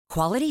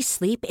Quality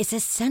sleep is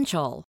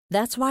essential.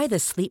 That's why the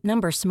Sleep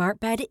Number Smart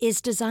Bed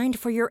is designed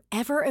for your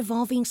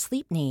ever-evolving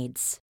sleep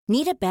needs.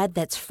 Need a bed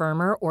that's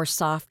firmer or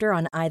softer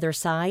on either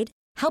side?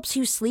 Helps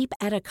you sleep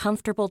at a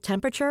comfortable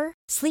temperature?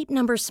 Sleep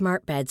Number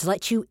Smart Beds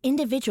let you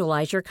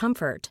individualize your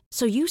comfort,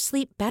 so you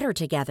sleep better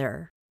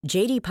together.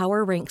 J.D.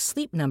 Power ranks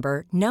Sleep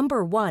Number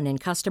number 1 in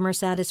customer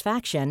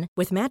satisfaction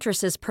with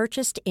mattresses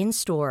purchased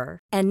in-store.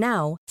 And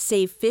now,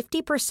 save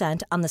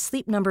 50% on the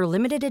Sleep Number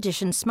Limited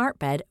Edition Smart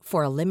Bed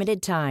for a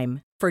limited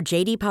time. For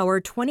J.D. Power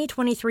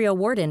 2023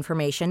 award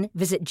information,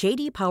 visit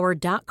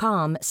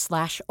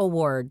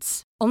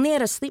jdpower.com/awards. Only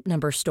at a Sleep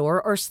Number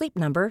store or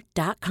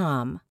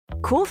sleepnumber.com.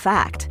 Cool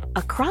fact,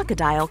 a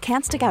crocodile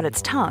can't stick out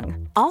its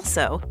tongue.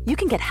 Also, you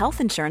can get health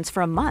insurance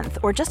for a month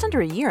or just under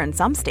a year in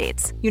some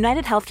states.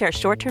 United Healthcare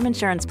short-term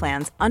insurance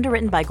plans,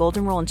 underwritten by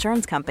Golden Rule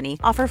Insurance Company,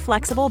 offer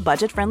flexible,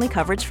 budget-friendly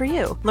coverage for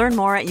you. Learn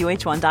more at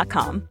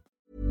uh1.com.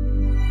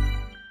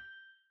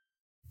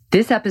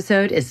 This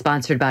episode is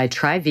sponsored by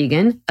Try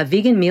Vegan, a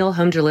vegan meal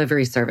home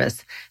delivery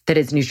service that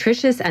is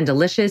nutritious and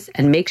delicious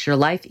and makes your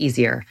life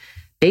easier.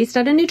 Based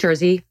out of New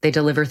Jersey, they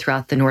deliver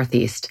throughout the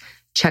Northeast.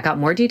 Check out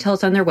more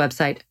details on their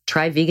website,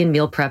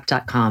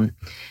 tryveganmealprep.com.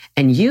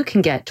 And you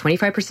can get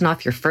 25%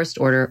 off your first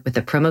order with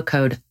the promo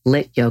code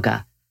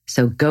LITYOGA.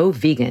 So go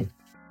vegan.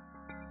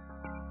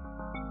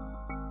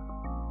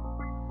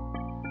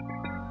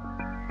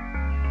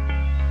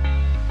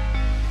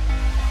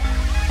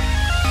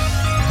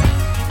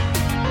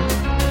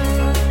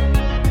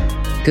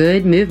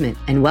 Good movement,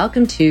 and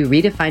welcome to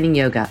Redefining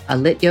Yoga, a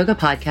lit yoga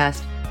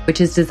podcast,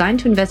 which is designed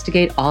to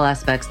investigate all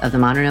aspects of the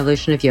modern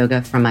evolution of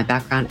yoga from my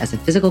background as a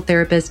physical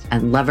therapist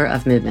and lover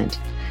of movement.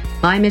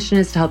 My mission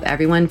is to help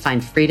everyone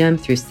find freedom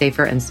through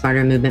safer and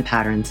smarter movement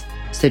patterns,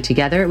 so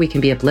together we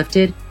can be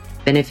uplifted,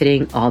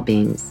 benefiting all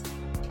beings.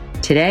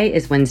 Today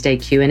is Wednesday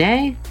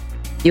Q&A.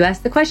 You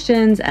ask the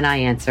questions and I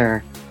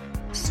answer.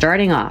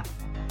 Starting off,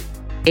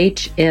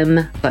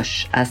 H.M.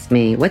 Bush asked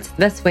me, what's the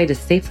best way to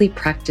safely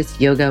practice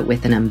yoga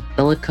with an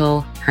umbilical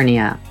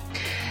hernia?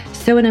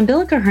 So an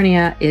umbilical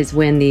hernia is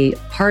when the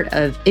part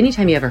of,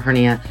 anytime you have a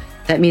hernia,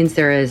 that means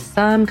there is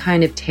some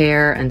kind of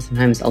tear and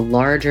sometimes a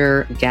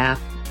larger gap,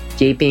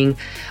 gaping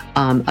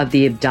of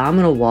the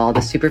abdominal wall,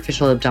 the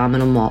superficial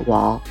abdominal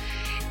wall.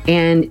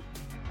 And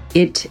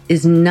it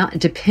is not,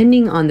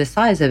 depending on the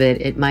size of it,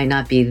 it might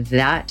not be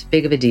that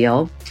big of a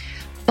deal,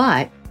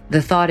 but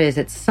the thought is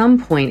at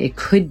some point it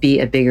could be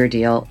a bigger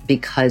deal,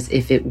 because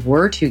if it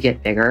were to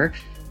get bigger,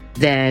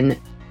 then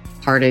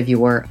part of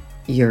your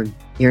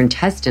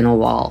intestinal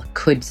wall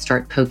could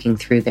start poking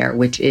through there,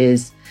 which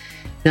is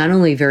not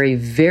only very,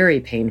 very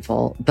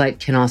painful, but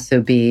can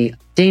also be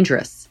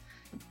dangerous.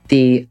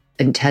 The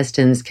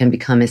intestines can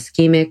become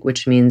ischemic,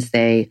 which means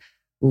they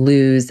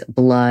lose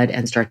blood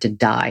and start to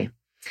die.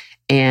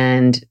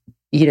 And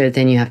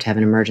then you have to have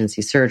an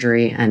emergency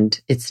surgery,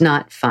 and it's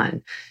not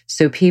fun.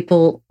 So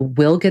people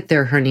will get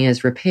their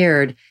hernias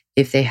repaired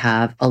if they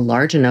have a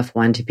large enough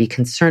one to be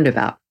concerned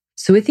about.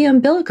 So with the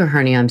umbilical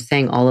hernia, I'm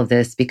saying all of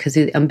this because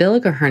the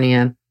umbilical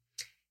hernia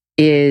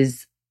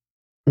is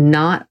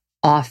not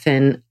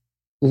often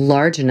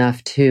large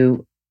enough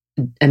to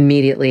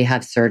immediately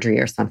have surgery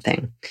or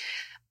something.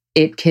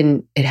 It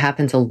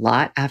happens a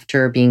lot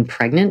after being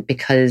pregnant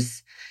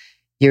because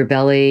your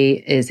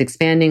belly is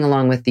expanding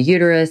along with the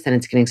uterus and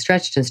it's getting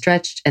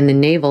stretched, and the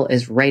navel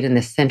is right in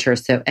the center.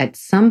 So at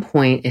some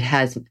point it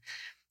has,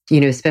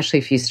 especially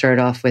if you start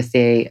off with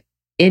a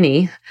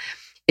innie,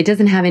 it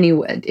doesn't have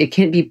it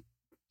can't be,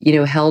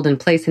 held in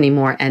place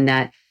anymore. And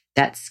that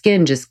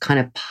skin just kind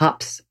of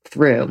pops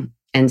through.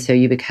 And so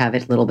you have a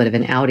little bit of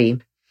an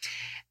outie.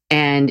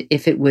 And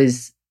if it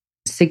was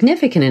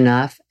significant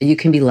enough, you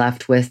can be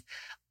left with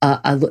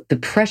the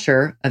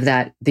pressure of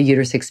the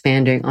uterus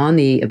expanding on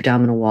the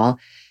abdominal wall.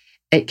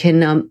 It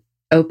can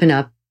open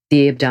up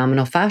the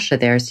abdominal fascia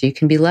there, so you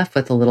can be left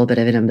with a little bit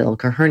of an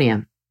umbilical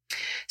hernia.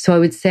 So I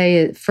would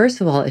say, first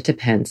of all, it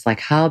depends. Like,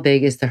 how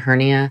big is the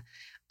hernia?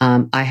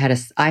 I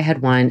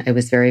had one. It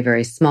was very,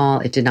 very small.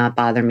 It did not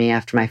bother me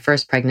after my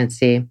first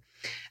pregnancy.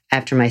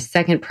 After my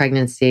second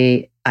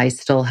pregnancy, I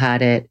still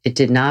had it. It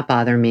did not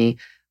bother me,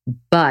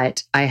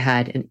 but I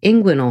had an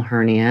inguinal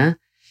hernia,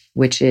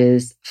 which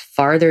is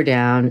farther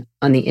down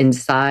on the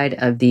inside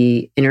of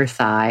the inner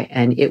thigh,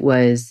 and it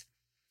was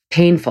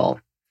painful.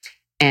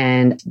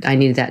 And I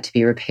needed that to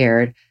be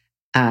repaired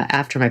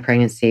after my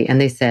pregnancy.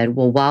 And they said,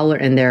 well, while we're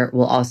in there,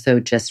 we'll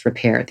also just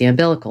repair the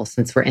umbilical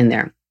since we're in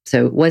there.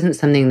 So it wasn't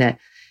something that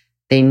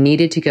they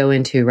needed to go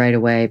into right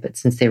away, but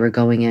since they were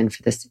going in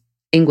for this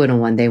inguinal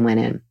one, they went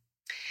in.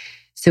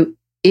 So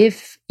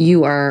if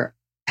you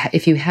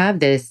have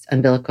this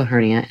umbilical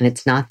hernia and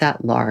it's not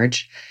that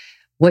large,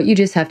 what you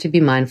just have to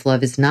be mindful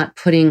of is not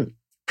putting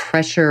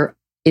pressure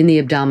in the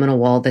abdominal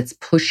wall that's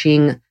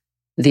pushing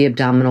the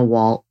abdominal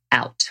wall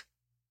out.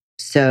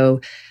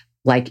 So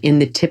like in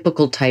the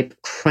typical type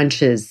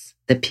crunches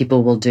that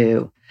people will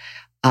do,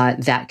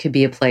 that could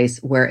be a place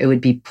where it would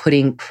be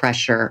putting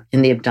pressure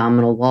in the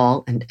abdominal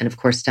wall and of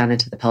course down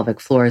into the pelvic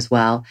floor as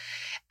well.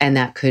 And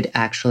that could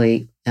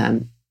actually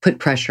put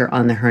pressure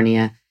on the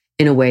hernia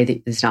in a way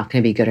that is not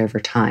going to be good over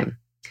time.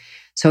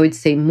 So I would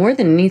say more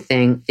than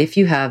anything, if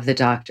you have the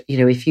doctor,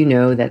 if you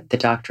know that the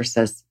doctor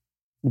says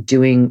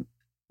doing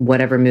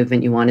whatever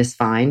movement you want is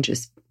fine,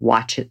 just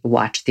watch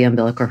the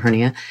umbilical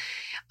hernia.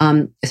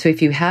 So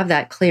if you have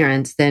that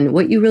clearance, then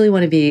what you really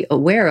want to be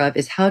aware of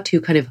is how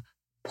to kind of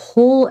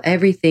pull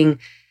everything.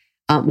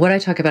 What I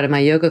talk about in my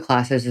yoga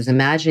classes is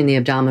imagining the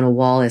abdominal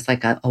wall as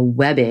like a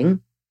webbing.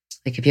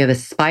 Like if you have a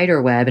spider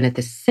web, and at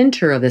the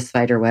center of the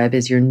spider web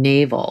is your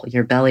navel,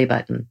 your belly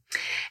button.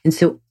 And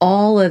so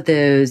all of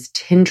those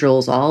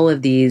tendrils, all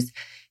of these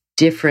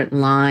different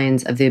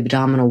lines of the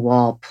abdominal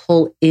wall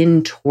pull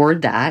in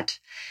toward that.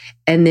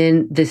 And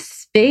then the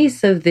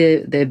space of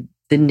the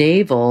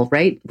navel,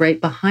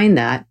 right behind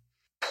that,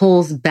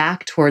 pulls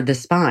back toward the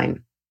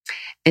spine.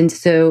 And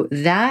so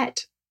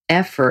that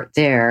effort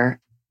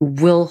there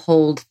will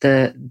hold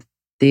the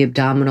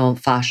abdominal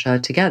fascia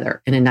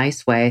together in a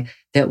nice way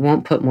that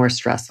won't put more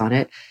stress on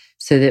it,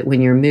 so that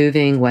when you're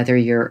moving, whether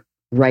you're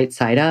right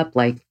side up,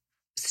 like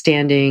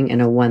standing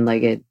in a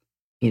one-legged,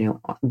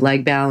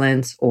 leg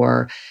balance,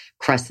 or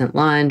crescent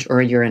lunge,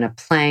 or you're in a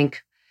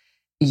plank,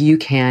 you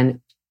can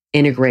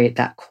integrate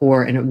that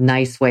core in a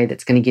nice way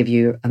that's going to give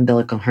you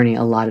umbilical hernia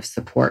a lot of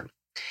support.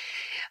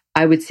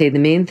 I would say the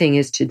main thing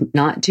is to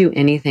not do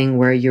anything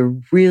where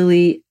you're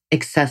really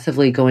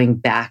excessively going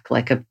back,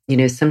 like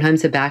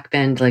sometimes a back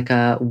bend, like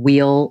a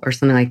wheel or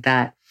something like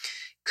that,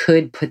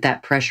 could put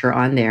that pressure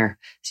on there.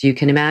 So you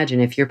can imagine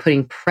if you're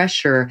putting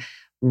pressure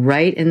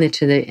right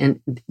to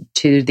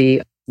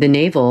the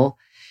navel,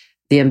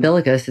 the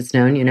umbilicus, it's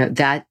known,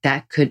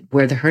 that could,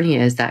 where the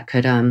hernia is, that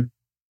could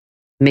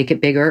make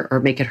it bigger or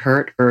make it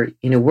hurt or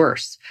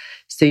worse.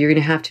 So you're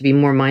going to have to be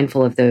more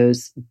mindful of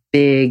those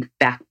big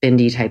back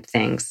bendy type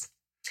things.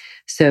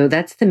 So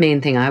that's the main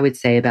thing I would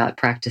say about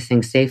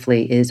practicing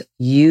safely is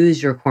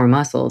use your core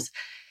muscles.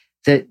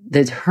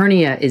 The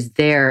hernia is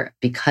there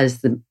because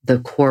the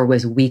core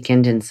was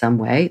weakened in some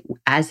way,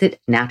 as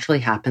it naturally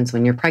happens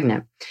when you're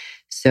pregnant.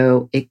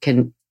 So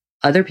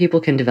other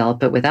people can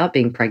develop it without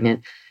being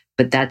pregnant,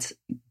 but that's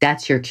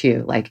your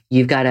cue. Like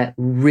you've got to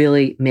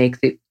really make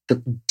the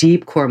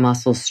deep core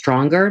muscles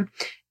stronger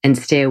and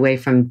stay away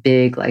from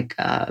big, like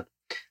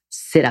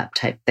sit-up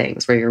type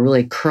things where you're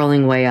really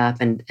curling way up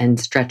and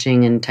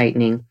stretching and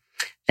tightening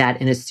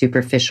that in a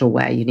superficial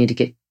way. You need to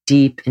get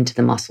deep into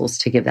the muscles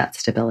to give that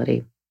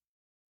stability.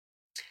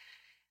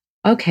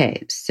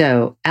 Okay,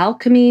 so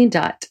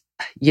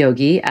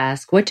alchemy.yogi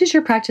asks, what does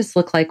your practice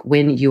look like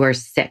when you are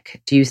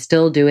sick? Do you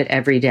still do it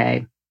every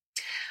day?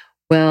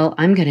 Well,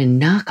 I'm going to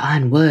knock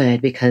on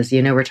wood because,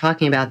 we're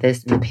talking about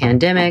this in the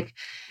pandemic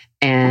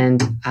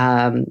and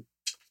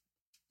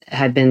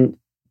had been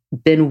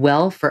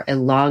well for a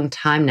long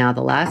time now.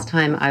 The last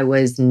time I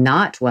was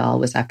not well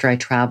was after I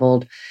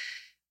traveled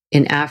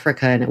in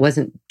Africa, and it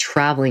wasn't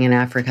traveling in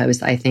Africa. It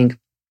was, I think,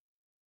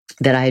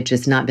 that I had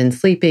just not been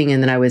sleeping,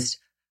 and then I was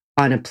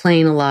on a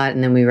plane a lot,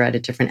 and then we were at a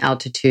different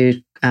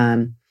altitude,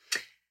 climb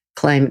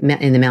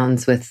in the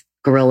mountains with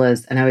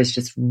gorillas, and I was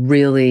just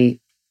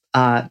really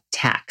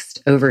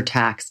overtaxed.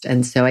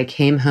 And so I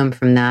came home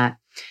from that,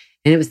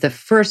 and it was the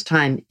first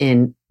time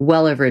in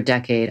well over a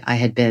decade I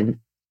had been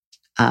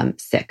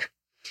sick.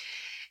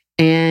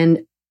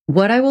 And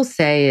what I will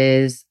say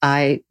is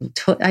I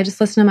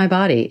just listen to my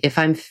body. If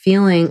I'm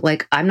feeling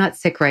like I'm not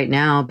sick right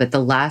now, but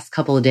the last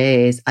couple of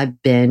days I've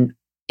been,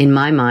 in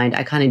my mind,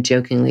 I kind of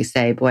jokingly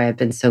say, boy, I've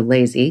been so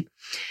lazy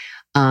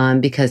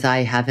because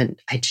I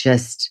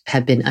just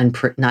have been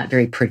not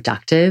very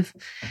productive.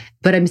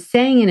 But I'm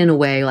saying it in a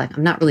way like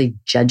I'm not really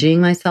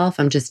judging myself.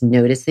 I'm just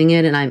noticing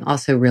it. And I'm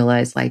also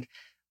realized like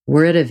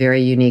we're at a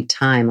very unique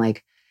time.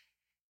 Like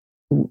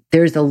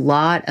there's a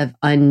lot of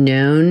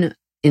unknown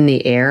in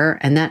the air,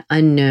 and that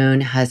unknown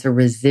has a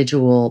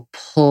residual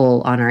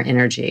pull on our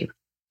energy.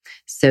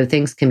 So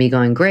things can be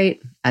going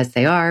great as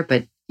they are,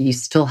 but you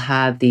still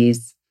have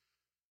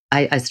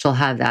I still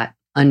have that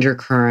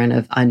undercurrent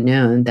of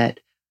unknown that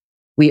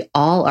we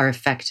all are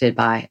affected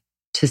by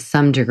to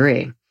some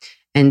degree.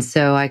 And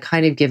so I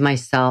kind of give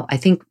myself, I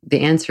think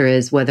the answer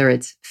is whether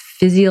it's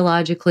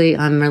physiologically,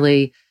 I'm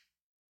really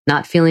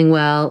not feeling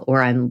well,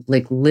 or I'm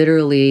like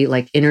literally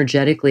like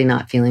energetically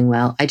not feeling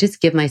well, I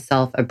just give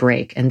myself a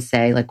break and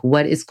say like,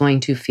 what is going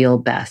to feel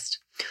best?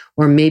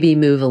 Or maybe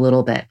move a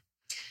little bit.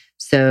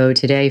 So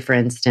today, for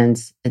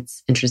instance,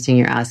 it's interesting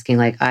you're asking,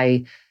 like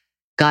I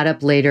got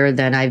up later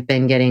than I've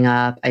been getting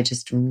up. I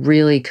just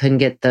really couldn't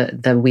get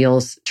the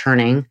wheels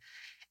turning.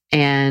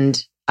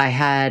 And I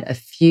had a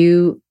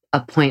few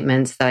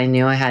appointments that I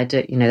knew I had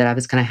to, that I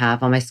was going to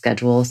have on my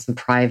schedule, some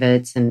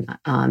privates and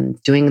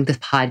doing the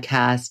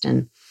podcast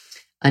and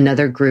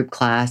another group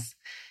class.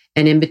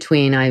 And in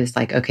between, I was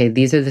like, okay,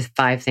 these are the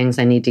 5 things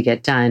I need to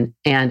get done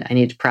and I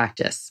need to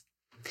practice.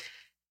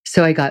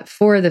 So I got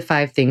 4 of the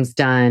 5 things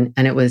done,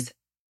 and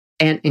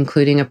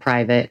including a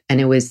private,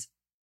 and it was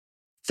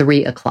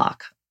 3:00,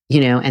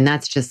 and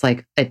that's just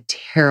like a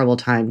terrible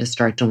time to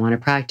start to want to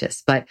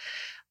practice. But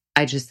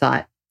I just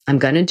thought, I'm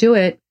going to do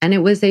it. And it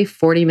was a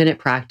 40-minute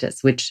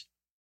practice, which,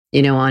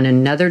 on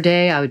another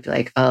day, I would be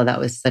like, oh, that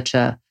was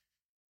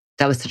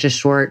that was such a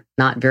short,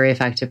 not very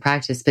effective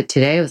practice. But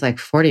today it was like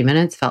 40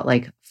 minutes, felt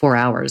like 4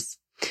 hours.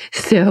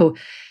 So,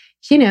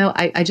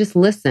 I just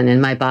listened,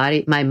 and my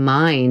body, my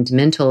mind,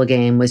 mental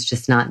game was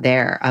just not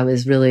there. I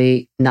was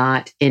really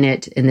not in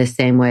it in the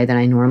same way that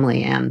I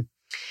normally am.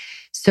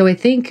 So I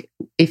think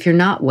if you're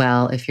not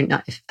well,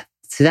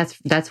 so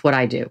that's what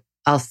I do.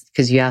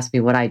 Because you asked me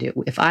what I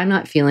do. If I'm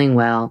not feeling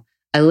well,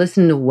 I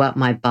listen to what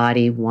my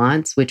body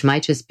wants, which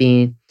might just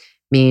mean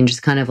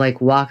just kind of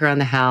like walk around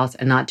the house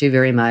and not do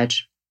very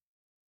much.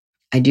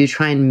 I do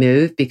try and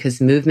move,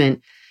 because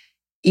movement,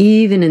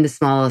 even in the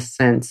smallest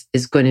sense,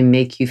 is going to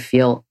make you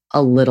feel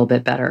a little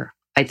bit better.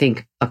 I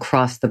think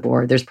across the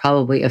board, there's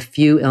probably a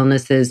few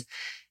illnesses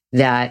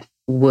that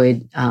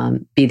would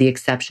be the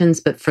exceptions,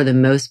 but for the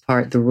most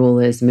part, the rule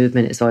is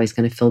movement is always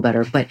going to feel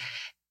better. But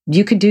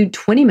you could do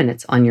 20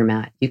 minutes on your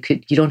mat. You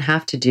don't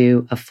have to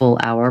do a full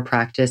hour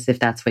practice if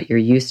that's what you're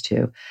used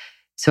to.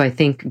 So I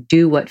think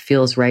do what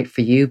feels right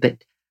for you,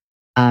 but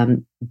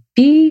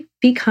be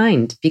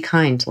kind. Be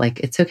kind. Like,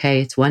 it's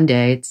okay. It's one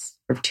day.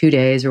 Or 2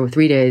 days or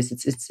 3 days.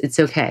 It's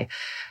okay.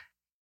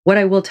 What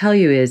I will tell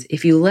you is,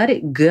 if you let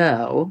it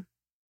go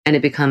and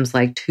it becomes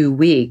like 2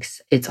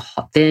 weeks,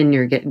 then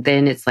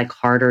it's like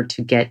harder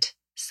to get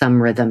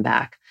some rhythm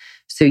back.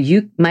 So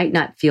you might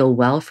not feel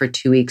well for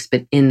 2 weeks,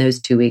 but in those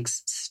 2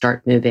 weeks,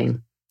 start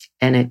moving.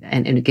 And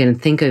again,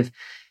 think of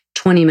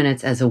 20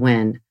 minutes as a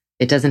win.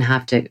 It doesn't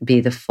have to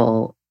be the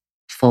full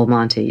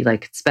Monty.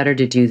 Like, it's better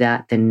to do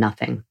that than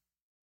nothing.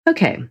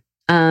 Okay.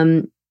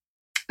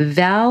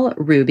 Val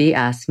Ruby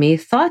asked me,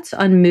 thoughts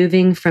on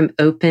moving from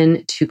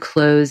open to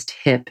closed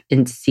hip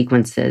in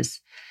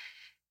sequences.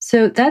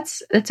 So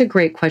that's a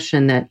great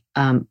question that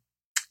I'm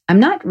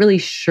not really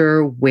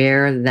sure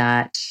where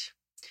that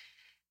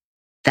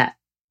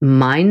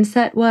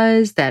mindset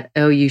was, that,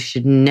 you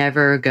should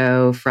never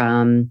go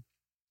from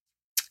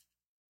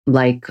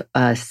like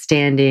a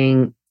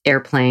standing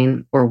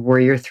airplane or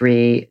Warrior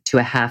 3 to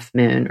a half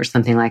moon or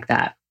something like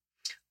that,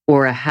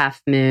 or a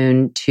half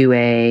moon to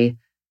a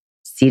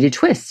seated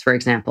twists, for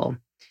example.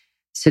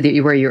 So that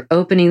where you're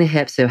opening the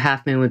hip, so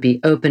half moon would be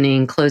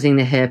opening, closing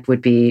the hip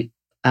would be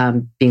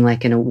being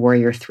like in a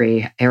Warrior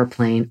 3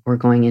 airplane or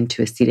going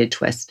into a seated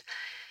twist.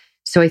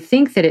 So I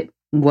think that it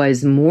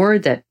was more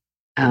that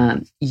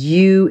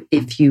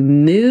if you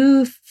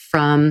move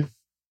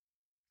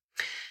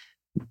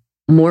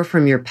more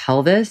from your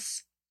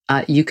pelvis,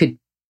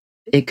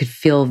 it could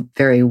feel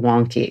very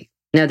wonky.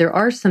 Now, there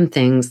are some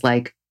things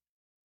like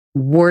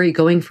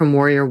going from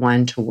Warrior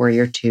 1 to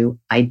Warrior 2,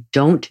 I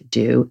don't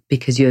do,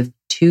 because you have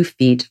 2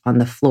 feet on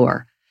the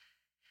floor.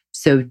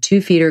 So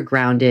 2 feet are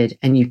grounded,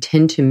 and you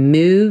tend to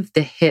move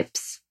the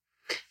hips.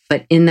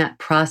 But in that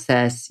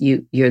process,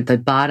 you're the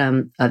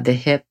bottom of the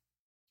hip,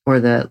 or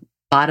the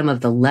bottom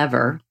of the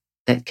lever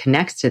that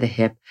connects to the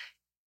hip,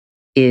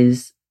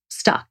 is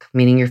stuck,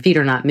 meaning your feet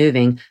are not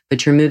moving,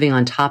 but you're moving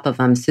on top of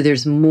them. So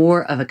there's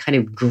more of a kind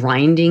of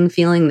grinding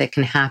feeling that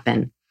can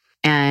happen.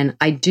 And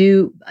I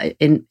do,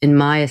 in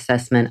my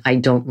assessment, I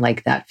don't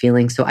like that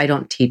feeling. So I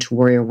don't teach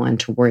Warrior 1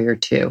 to Warrior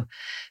 2.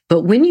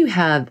 But when you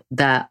have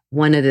that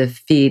one of the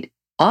feet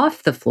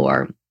off the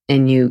floor,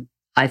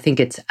 I think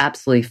it's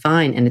absolutely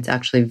fine. And it's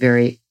actually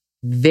very,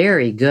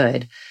 very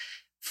good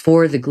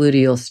for the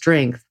gluteal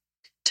strength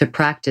to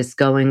practice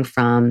going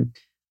from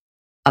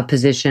a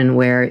position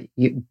where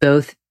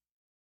both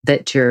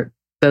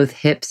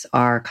hips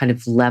are kind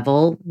of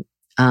level.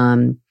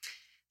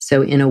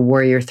 So in a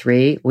Warrior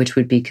 3, which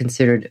would be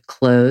considered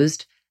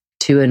closed,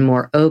 to a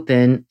more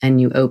open,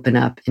 and you open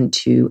up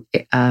into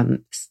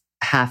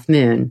half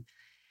moon.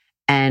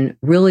 And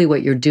really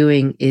what you're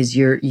doing is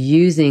you're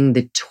using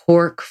the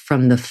torque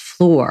from the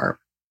floor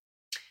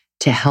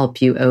to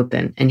help you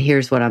open. And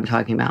here's what I'm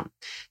talking about.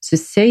 So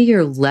say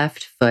your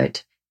left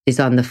foot is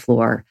on the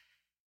floor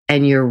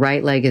and your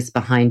right leg is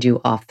behind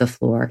you off the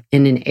floor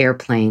in an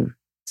airplane.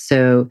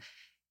 So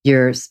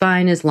your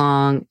spine is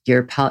long,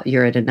 you're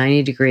at a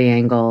 90-degree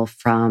angle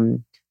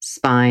from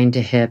spine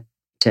to hip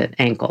to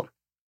ankle.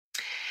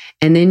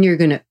 And then you're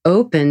going to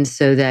open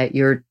so that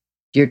your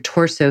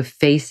torso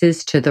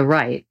faces to the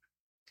right.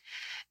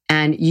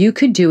 And you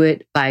could do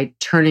it by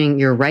turning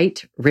your right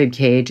rib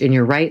cage and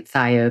your right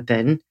thigh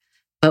open.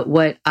 But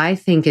what I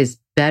think is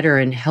better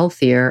and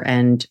healthier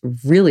and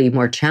really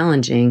more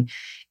challenging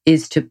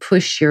is to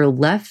push your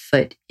left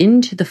foot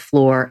into the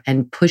floor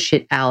and push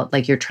it out,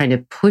 like you're trying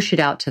to push it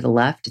out to the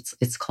left.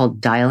 It's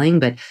called dialing,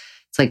 but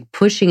it's like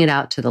pushing it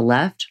out to the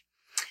left.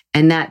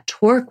 And that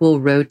torque will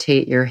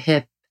rotate your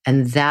hip,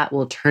 and that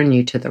will turn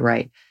you to the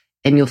right.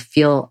 And you'll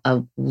feel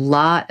a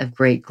lot of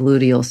great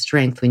gluteal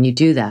strength when you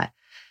do that.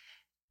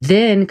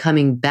 Then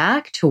coming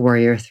back to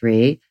Warrior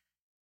 3,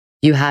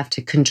 you have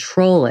to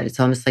control it. It's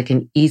almost like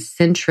an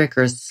eccentric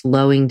or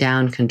slowing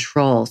down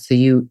control. So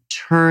you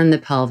turn the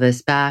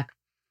pelvis back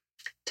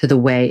to the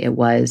way it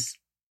was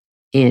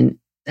in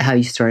how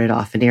you started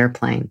off an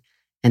airplane.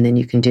 And then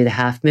you can do the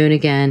half moon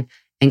again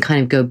and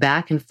kind of go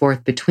back and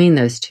forth between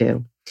those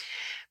two.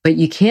 But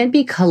you can't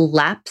be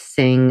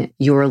collapsing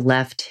your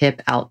left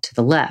hip out to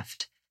the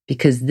left,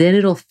 because then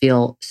it'll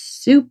feel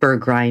super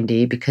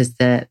grindy, because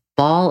the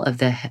ball of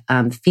the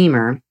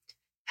femur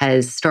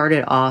has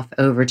started off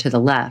over to the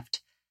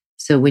left.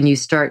 So when you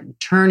start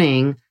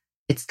turning,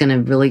 it's going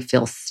to really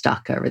feel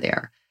stuck over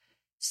there.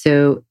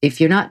 So if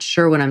you're not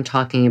sure what I'm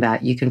talking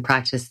about, you can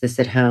practice this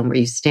at home where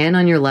you stand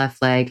on your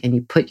left leg and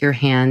you put your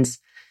hands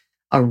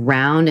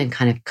around and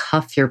kind of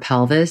cuff your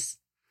pelvis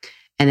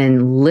and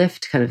then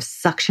lift, kind of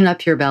suction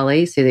up your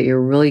belly so that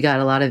you've really got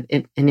a lot of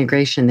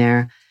integration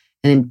there.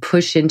 And then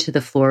push into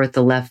the floor with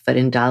the left foot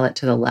and dial it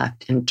to the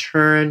left and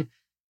turn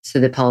so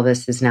the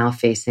pelvis is now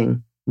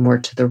facing more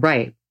to the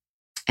right.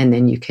 And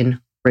then you can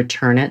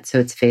return it so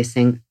it's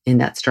facing in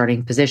that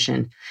starting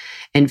position.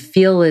 And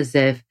feel as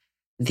if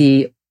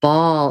the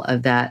ball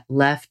of that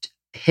left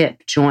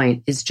hip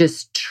joint is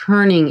just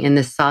turning in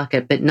the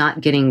socket, but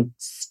not getting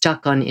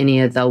stuck on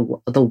any of the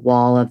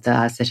wall of the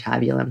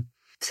acetabulum.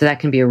 So that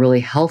can be a really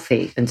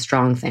healthy and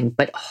strong thing,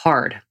 but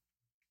hard.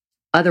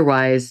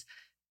 Otherwise,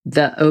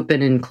 the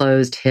open and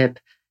closed hip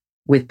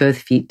with both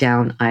feet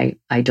down, I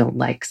don't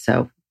like.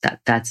 So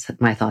that's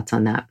my thoughts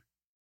on that.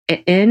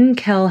 N.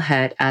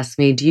 Kelhet asked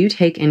me, do you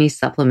take any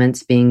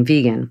supplements being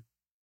vegan?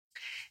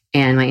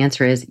 And my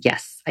answer is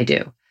yes, I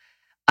do.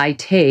 I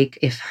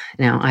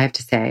have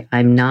to say,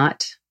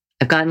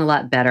 I've gotten a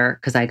lot better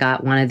because I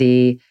got one of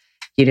the,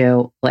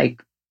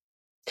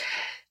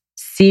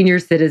 senior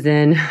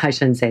citizen, I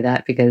shouldn't say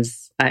that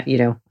because,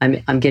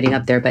 I'm getting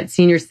up there, but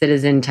senior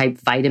citizen type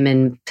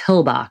vitamin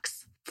pill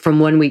box. From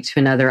 1 week to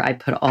another, I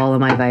put all of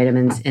my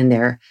vitamins in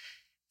there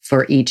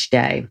for each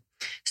day.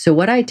 So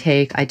what I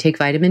take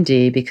vitamin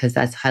D because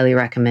that's highly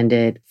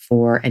recommended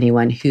for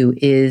anyone who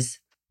is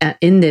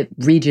in the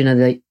region of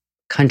the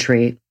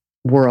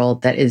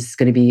world that is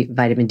going to be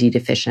vitamin D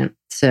deficient.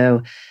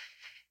 So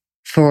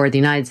for the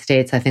United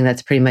States, I think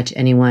that's pretty much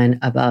anyone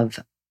above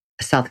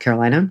South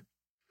Carolina.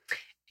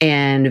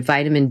 And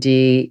vitamin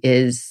D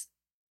is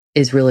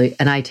really,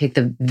 and I take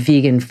the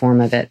vegan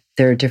form of it.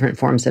 There are different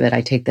forms of it.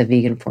 I take the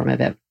vegan form of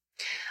it.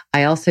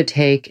 I also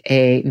take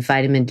a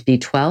vitamin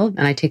B12,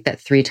 and I take that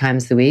 3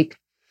 times a week.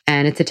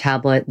 And it's a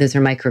tablet. Those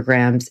are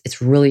micrograms. It's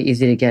really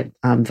easy to get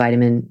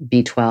vitamin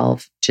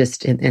B12.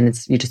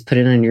 You just put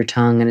it on your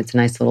tongue, and it's a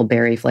nice little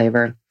berry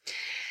flavor.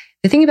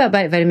 The thing about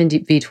vitamin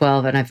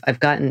B12, and I've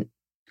gotten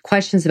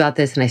questions about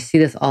this, and I see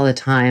this all the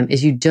time,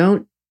 is you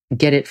don't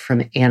get it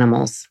from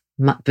animals.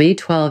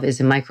 B12 is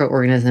a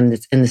microorganism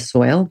that's in the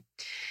soil.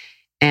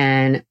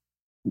 And,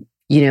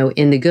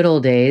 in the good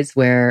old days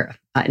where,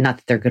 not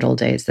that they're good old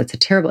days,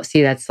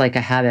 that's like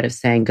a habit of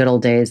saying good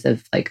old days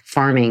of like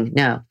farming.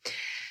 No,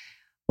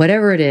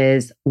 whatever it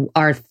is,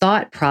 our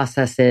thought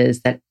process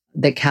is that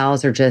the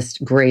cows are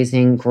just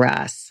grazing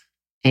grass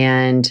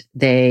and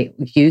they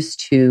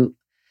used to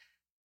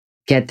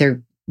get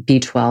their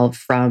B12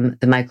 from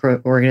the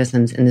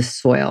microorganisms in the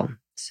soil.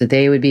 So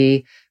they would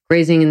be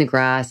grazing in the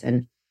grass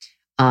and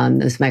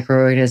those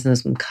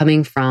microorganisms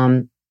coming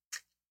from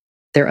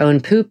their own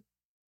poop,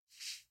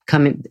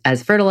 coming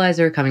as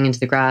fertilizer, coming into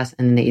the grass,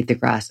 and then they eat the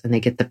grass and they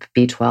get the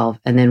B12.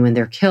 And then when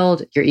they're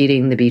killed, you're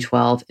eating the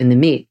B12 in the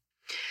meat.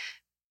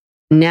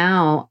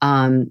 Now,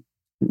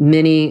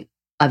 many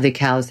of the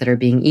cows that are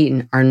being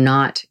eaten are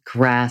not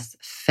grass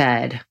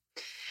fed.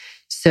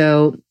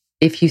 So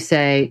if you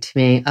say to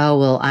me, oh,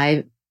 well,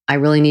 I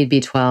really need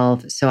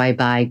B12, so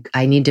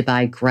I need to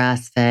buy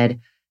grass fed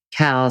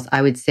cows,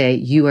 I would say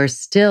you are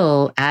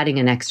still adding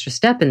an extra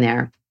step in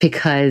there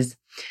because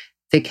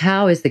the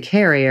cow is the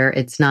carrier.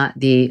 It's not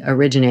the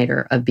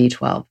originator of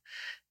B12.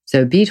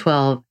 So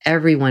B12,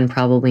 everyone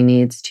probably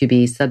needs to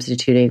be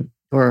substituting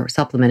or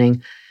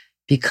supplementing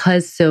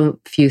because so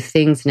few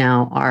things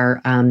now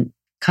are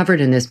covered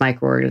in those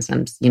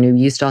microorganisms. You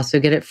used to also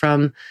get it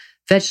from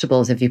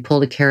vegetables. If you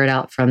pulled a carrot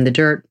out from the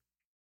dirt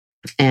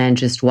and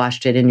just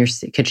washed it in your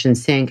kitchen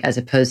sink, as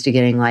opposed to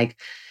getting like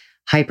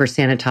hyper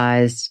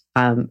sanitized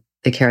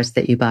the carrots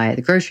that you buy at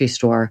the grocery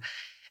store,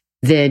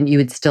 then you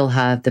would still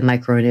have the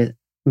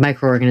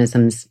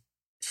microorganisms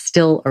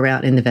still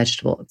around in the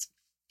vegetables.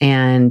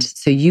 And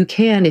so you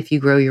can, if you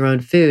grow your own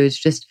foods,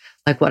 just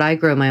like what I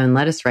grow my own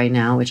lettuce right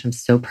now, which I'm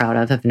so proud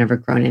of. I've never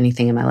grown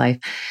anything in my life.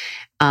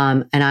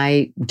 And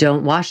I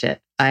don't wash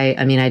it.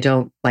 I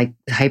don't like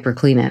hyper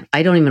clean it.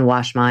 I don't even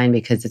wash mine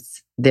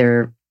because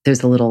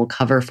there's a little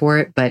cover for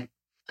it, but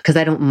because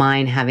I don't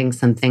mind having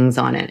some things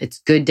on it. It's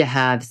good to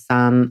have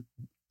a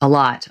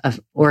lot of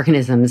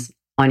organisms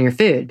on your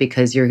food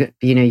because you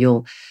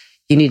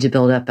need to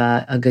build up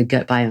a good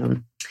gut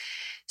biome.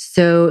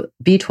 So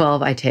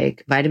B12 I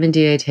take, vitamin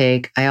D I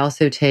take. I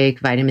also take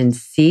vitamin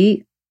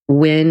C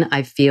when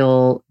I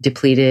feel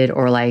depleted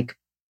or like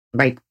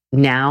right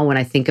now when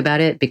I think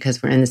about it,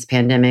 because we're in this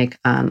pandemic,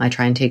 I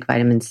try and take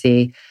vitamin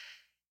C.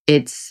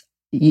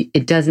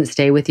 It doesn't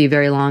stay with you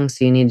very long,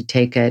 so you need to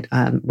take it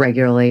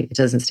regularly. It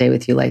doesn't stay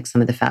with you like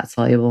some of the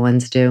fat-soluble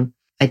ones do.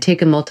 I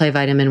take a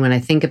multivitamin when I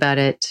think about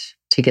it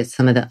to get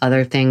some of the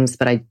other things,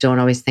 but I don't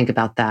always think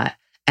about that.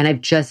 And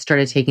I've just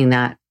started taking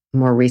that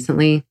more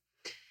recently.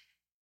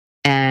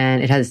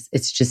 And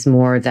it's just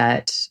more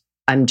that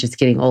I'm just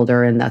getting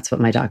older and that's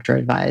what my doctor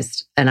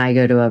advised. And I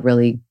go to a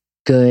really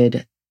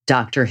good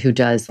doctor who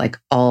does like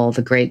all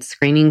the great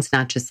screenings,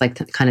 not just like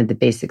kind of the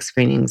basic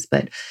screenings,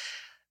 but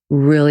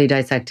really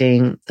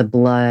dissecting the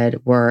blood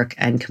work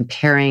and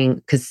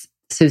comparing.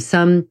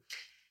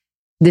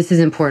 This is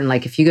important.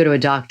 Like if you go to a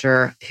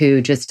doctor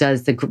who just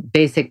does the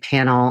basic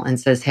panel and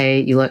says,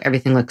 hey,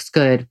 everything looks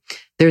good.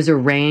 There's a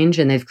range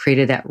and they've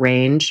created that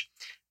range,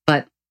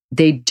 but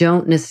they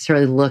don't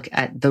necessarily look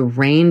at the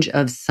range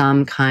of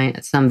some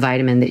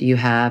vitamin that you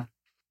have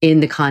in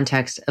the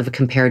context of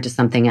compared to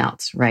something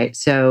else, right?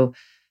 So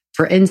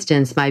for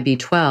instance, my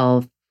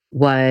B12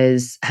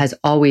 has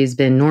always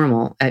been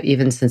normal,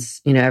 even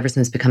since, ever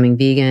since becoming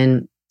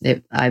vegan.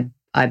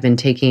 I've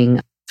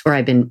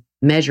been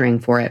measuring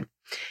for it.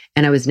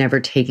 And I was never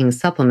taking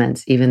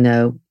supplements, even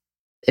though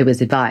it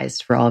was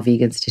advised for all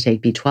vegans to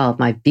take B12.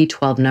 My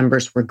B12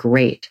 numbers were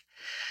great.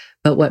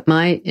 But what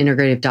my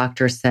integrative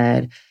doctor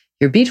said,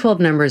 your B12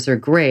 numbers are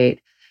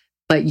great,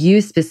 but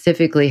you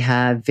specifically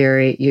have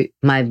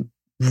my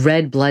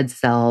red blood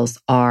cells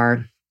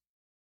are,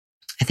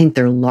 I think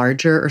they're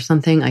larger or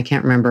something. I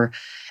can't remember.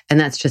 And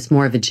that's just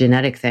more of a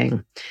genetic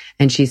thing.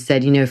 And she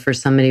said, for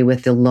somebody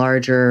with the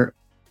larger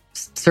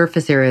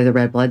surface area of the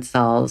red blood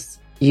cells,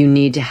 you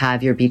need to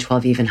have your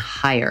B12 even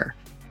higher.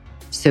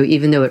 So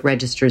even though it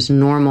registers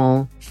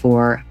normal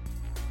for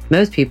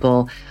most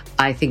people,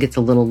 I think it's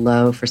a little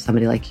low for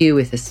somebody like you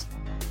with this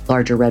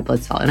larger red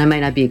blood cell. And I might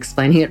not be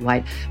explaining it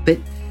right, but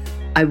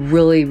I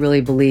really,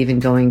 really believe in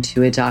going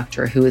to a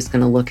doctor who is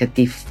going to look at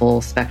the full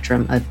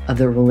spectrum of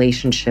the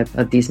relationship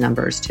of these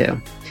numbers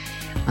too.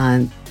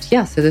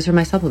 So those are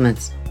my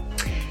supplements.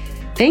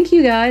 Thank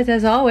you guys,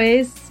 as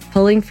always,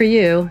 pulling for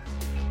you.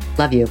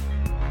 Love you.